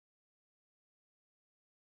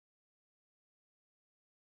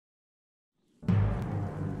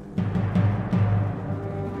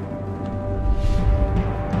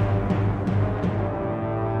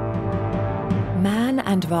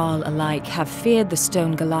and Varl alike have feared the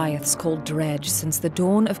stone Goliaths called Dredge since the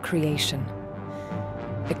dawn of creation.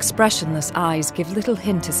 Expressionless eyes give little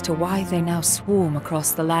hint as to why they now swarm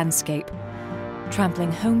across the landscape,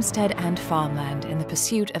 trampling homestead and farmland in the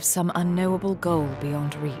pursuit of some unknowable goal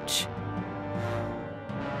beyond reach.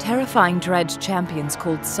 Terrifying Dredge champions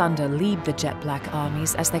called Sunder lead the jet-black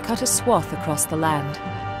armies as they cut a swath across the land.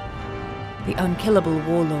 The unkillable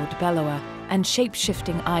warlord Bellower and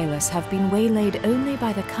shape-shifting Eyeless have been waylaid only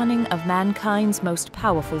by the cunning of mankind's most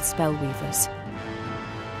powerful spellweavers.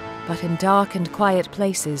 But in dark and quiet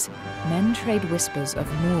places, men trade whispers of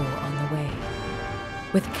more on the way.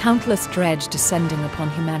 With countless Dredge descending upon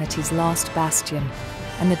humanity's last bastion,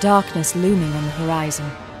 and the darkness looming on the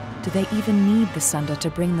horizon, do they even need the Sunder to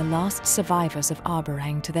bring the last survivors of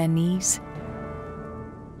Arborang to their knees?